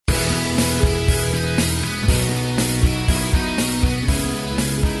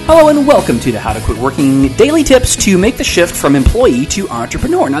Hello and welcome to the How to Quit Working Daily Tips to make the shift from employee to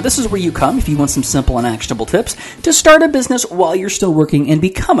entrepreneur. Now this is where you come if you want some simple and actionable tips to start a business while you're still working and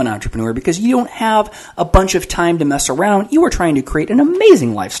become an entrepreneur because you don't have a bunch of time to mess around. You are trying to create an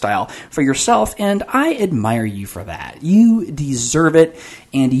amazing lifestyle for yourself, and I admire you for that. You deserve it,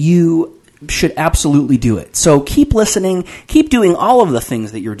 and you should absolutely do it. So keep listening, keep doing all of the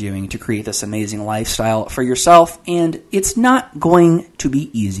things that you're doing to create this amazing lifestyle for yourself, and it's not going to be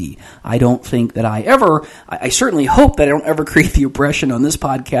easy. I don't think that I certainly hope that I don't ever create the impression on this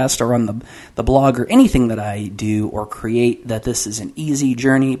podcast or on the blog or anything that I do or create that this is an easy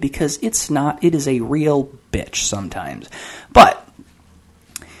journey, because it's not. It is a real bitch sometimes. But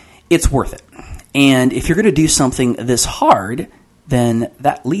it's worth it. And if you're going to do something this hard, then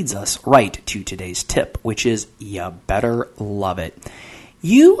that leads us right to today's tip, which is you better love it.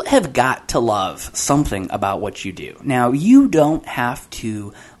 You have got to love something about what you do. Now, you don't have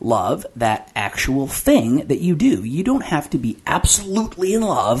to love that actual thing that you do. You don't have to be absolutely in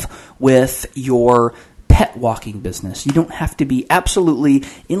love with your pet walking business. You don't have to be absolutely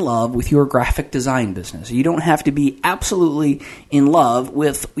in love with your graphic design business. You don't have to be absolutely in love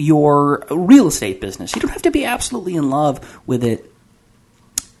with your real estate business. You don't have to be absolutely in love with it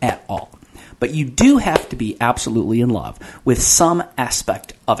at all. But you do have to be absolutely in love with some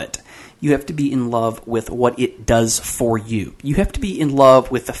aspect of it. You have to be in love with what it does for you. You have to be in love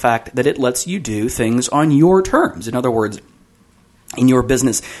with the fact that it lets you do things on your terms. In other words, in your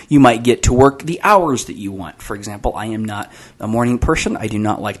business, you might get to work the hours that you want. For example, I am not a morning person. I do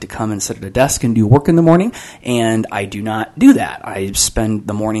not like to come and sit at a desk and do work in the morning, and I do not do that. I spend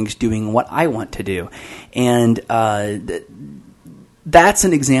the mornings doing what I want to do. And that's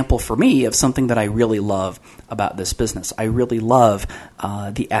an example for me of something that I really love about this business. I really love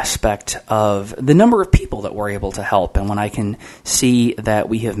the aspect of the number of people that we're able to help. And when I can see that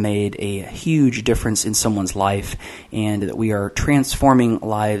we have made a huge difference in someone's life and that we are transforming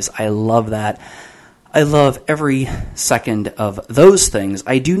lives, I love that. I love every second of those things.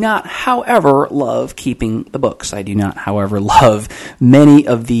 I do not, however, love keeping the books. I do not, however, love many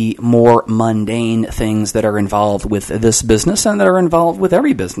of the more mundane things that are involved with this business and that are involved with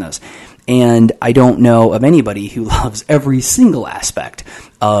every business. And I don't know of anybody who loves every single aspect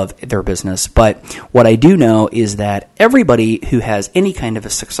of their business. But what I do know is that everybody who has any kind of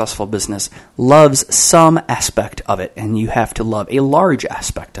a successful business loves some aspect of it. And you have to love a large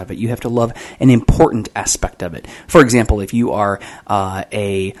aspect of it. You have to love an important aspect of it. For example, if you are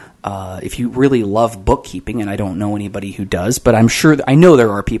if you really love bookkeeping, and I don't know anybody who does, but I know there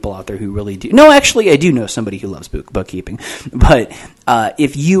are people out there who really do. No, actually, I do know somebody who loves bookkeeping. But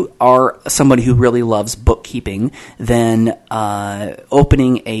if you are somebody who really loves bookkeeping, then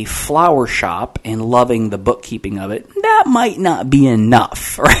opening a flower shop and loving the bookkeeping of it, that might not be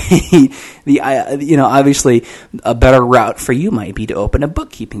enough, right? Obviously, a better route for you might be to open a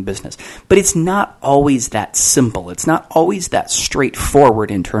bookkeeping business. But it's not always that simple. It's not always that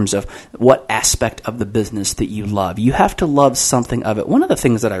straightforward in terms of what aspect of the business that you love. You have to love something of it. One of the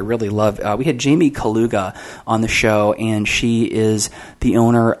things that I really love, we had Jamie Kaluga on the show, and she is the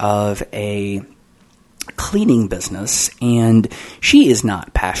owner of a cleaning business, and she is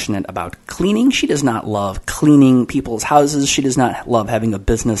not passionate about cleaning. She does not love cleaning people's houses. She does not love having a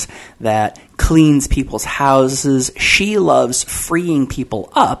business that cleans people's houses. She loves freeing people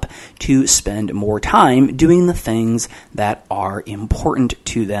up to spend more time doing the things that are important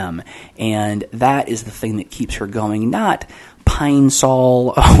to them. And that is the thing that keeps her going, not pine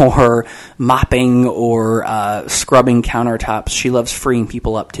sol or mopping or scrubbing countertops. She loves freeing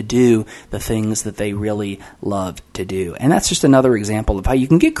people up to do the things that they really love to do. And that's just another example of how you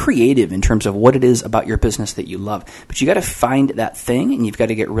can get creative in terms of what it is about your business that you love. But you got to find that thing, and you've got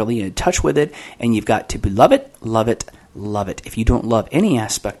to get really in touch with it, and you've got to love it, love it, love it. If you don't love any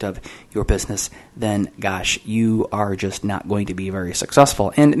aspect of your business, then gosh, you are just not going to be very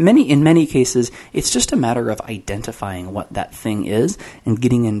successful. And in many cases, it's just a matter of identifying what that thing is and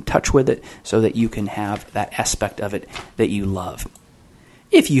getting in touch with it so that you can have that aspect of it that you love.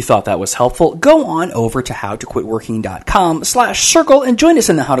 If you thought that was helpful, go on over to howtoquitworking.com/circle and join us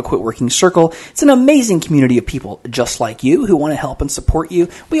in the How to Quit Working Circle. It's an amazing community of people just like you who want to help and support you.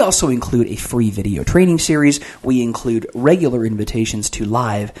 We also include a free video training series. We include regular invitations to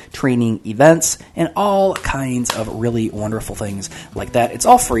live training events and all kinds of really wonderful things like that. It's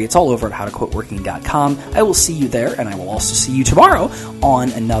all free. It's all over at howtoquitworking.com. I will see you there, and I will also see you tomorrow on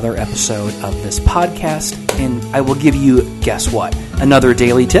another episode of this podcast. And I will give you, guess what? Another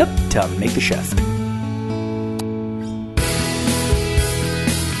daily tip to make the shift.